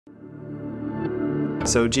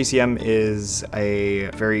So GCM is a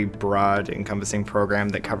very broad, encompassing program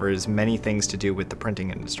that covers many things to do with the printing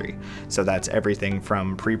industry. So that's everything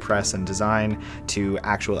from pre-press and design to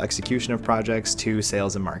actual execution of projects to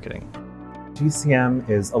sales and marketing. GCM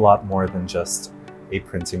is a lot more than just a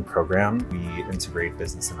printing program. We integrate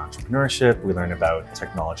business and entrepreneurship. We learn about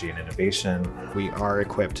technology and innovation. We are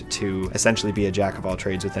equipped to essentially be a jack of all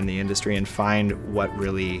trades within the industry and find what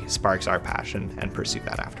really sparks our passion and pursue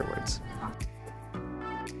that afterwards.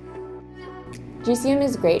 GCM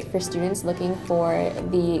is great for students looking for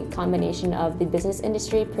the combination of the business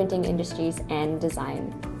industry, printing industries, and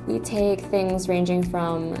design. We take things ranging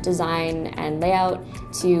from design and layout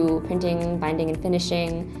to printing, binding, and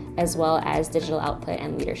finishing, as well as digital output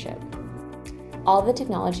and leadership. All the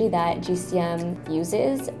technology that GCM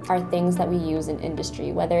uses are things that we use in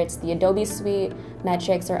industry, whether it's the Adobe suite,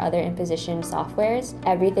 metrics, or other imposition softwares.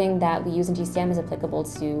 Everything that we use in GCM is applicable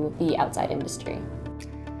to the outside industry.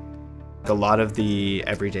 A lot of the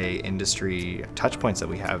everyday industry touch points that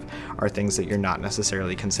we have are things that you're not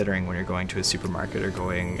necessarily considering when you're going to a supermarket or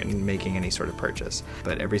going and making any sort of purchase.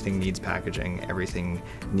 But everything needs packaging, everything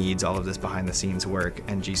needs all of this behind the scenes work,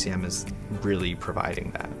 and GCM is really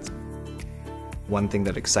providing that. One thing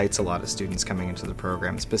that excites a lot of students coming into the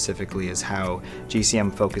program specifically is how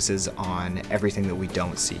GCM focuses on everything that we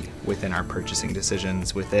don't see within our purchasing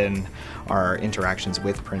decisions, within our interactions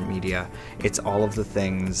with print media. It's all of the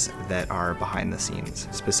things that are behind the scenes,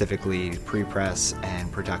 specifically pre-press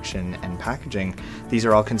and production and packaging. These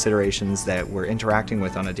are all considerations that we're interacting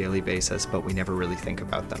with on a daily basis, but we never really think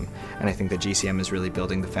about them. And I think that GCM is really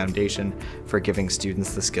building the foundation for giving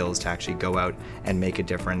students the skills to actually go out and make a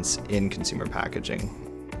difference in consumer packaging.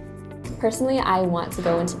 Personally, I want to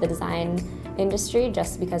go into the design industry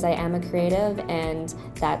just because I am a creative, and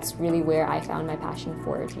that's really where I found my passion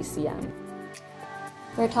for GCM.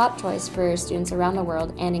 We're a top choice for students around the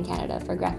world and in Canada for graphic